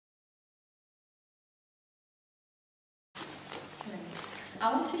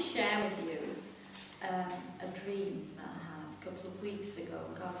I want to share with you a dream that I had a couple of weeks ago.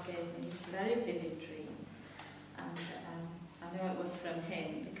 God gave me this very vivid dream, and I know it was from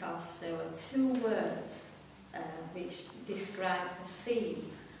Him because there were two words which describe the theme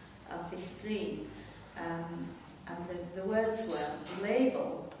of this dream, and the words were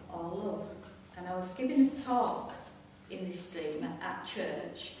label or love. And I was giving a talk in this dream at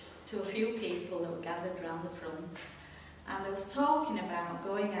church to a few people that were gathered around the front, and I was talking about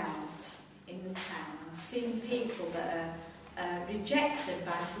going out in the town and seeing people that are rejected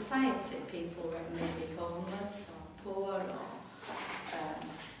by society, people that may be homeless or poor or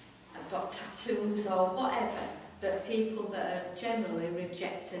have got tattoos or whatever, but people that are generally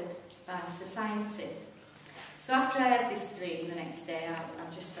rejected by society. So after I had this dream the next day,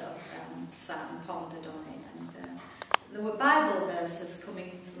 I just sort of sat and pondered on it, and there were Bible verses coming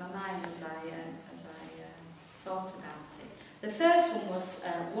into my mind as I thought about it. The first one was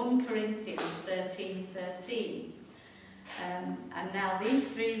 1 Corinthians 13:13. And now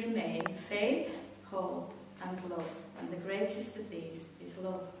these three remain: faith, hope and love. And the greatest of these is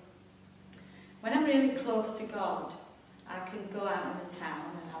love. When I'm really close to God, I can go out in the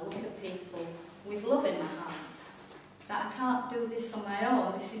town and I look at people with love in my heart. That I can't do this on my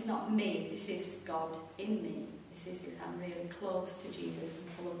own. This is not me. This is God in me. This is if I'm really close to Jesus and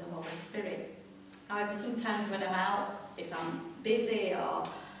full of the Holy Spirit. However, sometimes when I'm out, if I'm busy or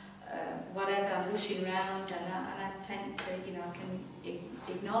whatever, I'm rushing around, and I tend to, I can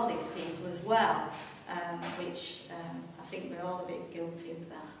ignore these people as well, which I think we're all a bit guilty of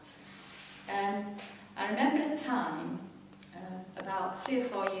that. I remember a time, about 3 or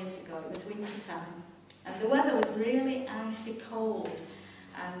 4 years ago, it was winter time, and the weather was really icy cold,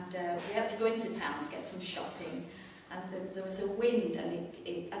 and we had to go into town to get some shopping. And there was a wind, and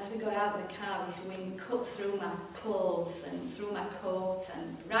as we got out of the car, this wind cut through my clothes and through my coat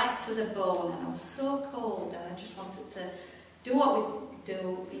and right to the bone, and I was so cold, and I just wanted to do what we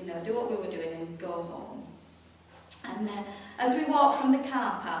were doing and go home. And as we walked from the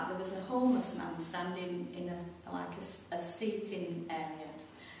car park, there was a homeless man standing in a seating area,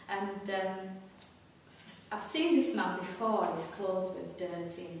 and I've seen this man before. His clothes were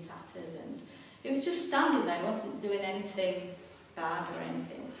dirty and tattered, and he was just standing there. He wasn't doing anything bad or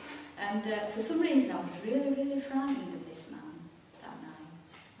anything. And for some reason I was really, really frightened of this man that night.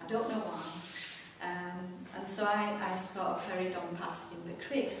 I don't know why. And so I sort of hurried on past him, but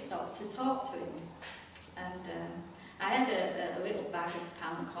Chris stopped to talk to him. And I had a little bag of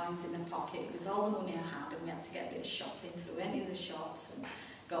pound coins in my pocket. It was all the money I had, and we had to get a bit of shopping. So we went in the shops and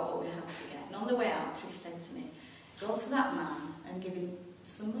got what we had to get. And on the way out, Chris said to me, "Go to that man and give him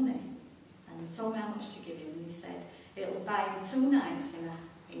some money." And he told me how much to give him, and he said it'll buy him 2 nights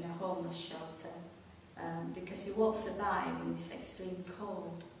in a homeless shelter, because he won't survive in this extreme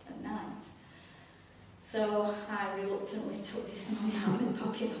cold at night. So I reluctantly took this money out of my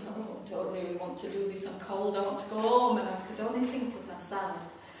pocket. Oh, I don't really want to do this, I'm cold, I want to go home, and I could only think of myself.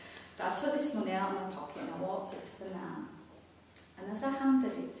 So I took this money out of my pocket and I walked up to the man. And as I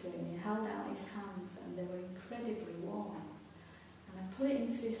handed it to him, he held out his hands, and they were incredibly warm. And I put it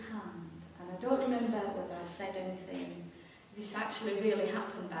into his hand. And I don't remember whether I said anything. This actually really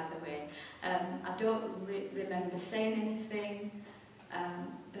happened, by the way. I don't remember saying anything,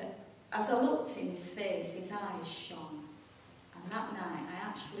 but as I looked in his face, his eyes shone. And that night, I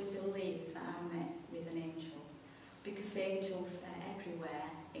actually believe that I met with an angel, because angels are everywhere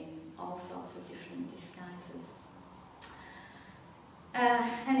in all sorts of different disguises.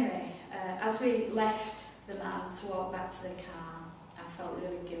 Anyway, as we left the man to walk back to the car, I felt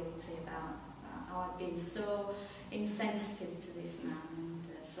really guilty about how I'd been so insensitive to this man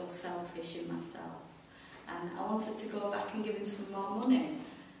and so selfish in myself. And I wanted to go back and give him some more money.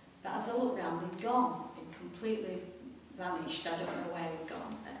 But as I looked round, he'd gone. He'd completely vanished. I don't know where he'd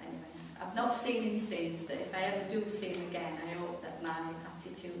gone. But anyway, I've not seen him since, but if I ever do see him again, I hope that my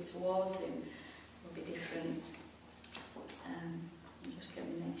attitude towards him will be different. I'll just get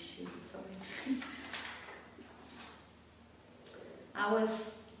my next sheet, sorry. I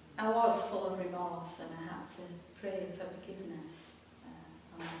was full of remorse, and I had to pray for forgiveness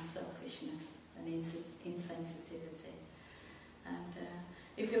on my selfishness and insensitivity. And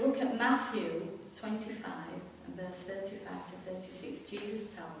if you look at Matthew 25 and verse 35 to 36,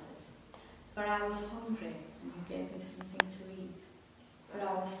 Jesus tells us, "For I was hungry, and you gave me something to eat. For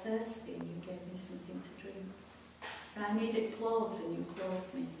I was thirsty, and you gave me something to drink. For I needed clothes, and you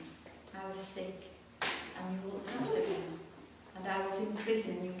clothed me. I was sick, and you looked after me. And I was in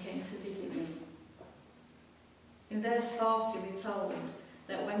prison, and you came to visit me." In verse 40, we're told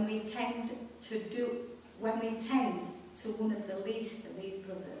that when we tend to one of the least of these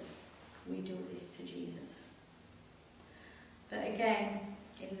brothers, we do this to Jesus. But again,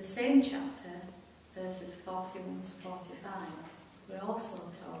 in the same chapter, verses 41 to 45, we're also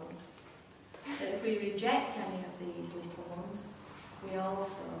told that if we reject any of these little ones, we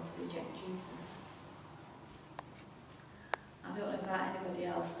also reject Jesus. I don't know about anybody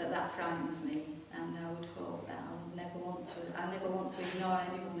else, but that frightens me, and I would hope that I never want to ignore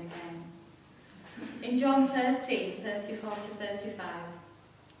anyone again. In John 13, 34 to 35,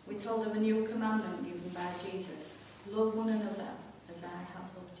 we told of a new commandment given by Jesus: love one another as I have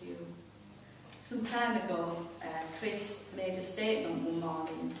loved you. Some time ago, Chris made a statement one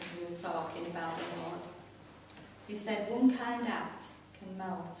morning as we were talking about the Lord. He said, one kind act can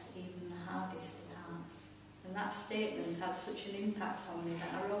melt even the hardest of hearts. And that statement had such an impact on me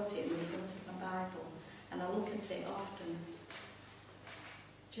that I wrote it in the front of my Bible, and I look at it often,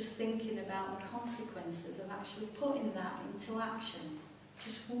 just thinking about the consequences of actually putting that into action.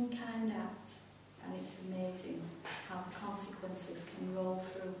 Just one kind act, and it's amazing how the consequences can roll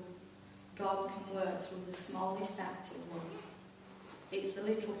through. God can work through the smallest act of love. It's the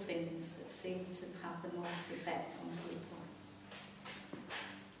little things that seem to have the most effect on people.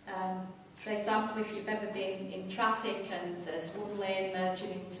 For example, if you've ever been in traffic and there's one lane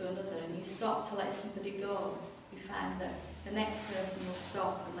merging into another and you stop to let somebody go, you find that the next person will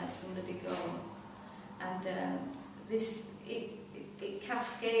stop and let somebody go. And it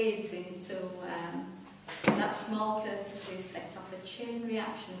cascades into that small courtesy set off a chain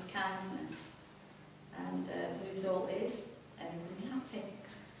reaction of kindness. And the result is everyone's happy.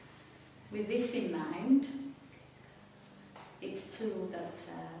 With this in mind, it's true that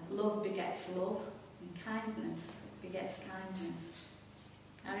love begets love and kindness begets kindness.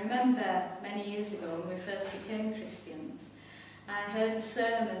 I remember many years ago when we first became Christians, I heard a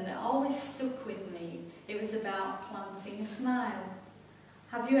sermon that always stuck with me. It was about planting a smile.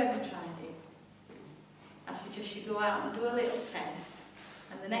 Have you ever tried it? I suggest you go out and do a little test,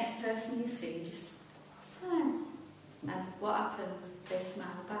 and the next person you see, just smile. And what happens? They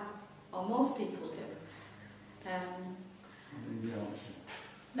smile back. Or most people do. In Yorkshire.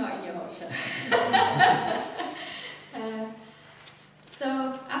 Not in Yorkshire. So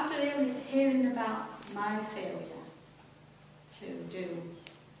after hearing about my failure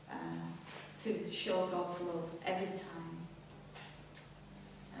to show God's love every time,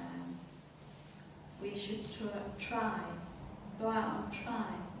 we should go out and try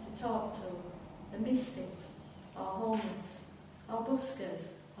to talk to the misfits, or homeless, or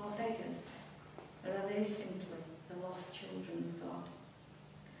buskers, or beggars, or are they simply the lost children of God?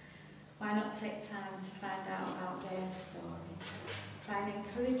 Why not take time to find out about their story? Try and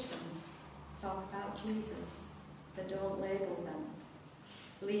encourage them. Talk about Jesus, but don't label them.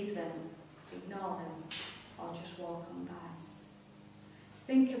 Leave them, ignore them, or just walk on by.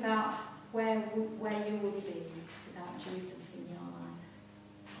 Think about where you would be without Jesus in your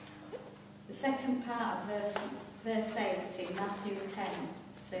life. The second part of verse 8 in Matthew 10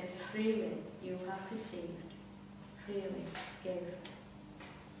 says, freely you have received, freely give.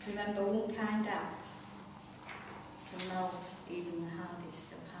 Remember, one kind act can melt even the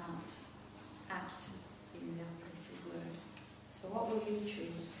hardest of hearts. Act being the operative word. So what will you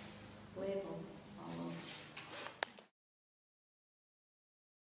choose? Label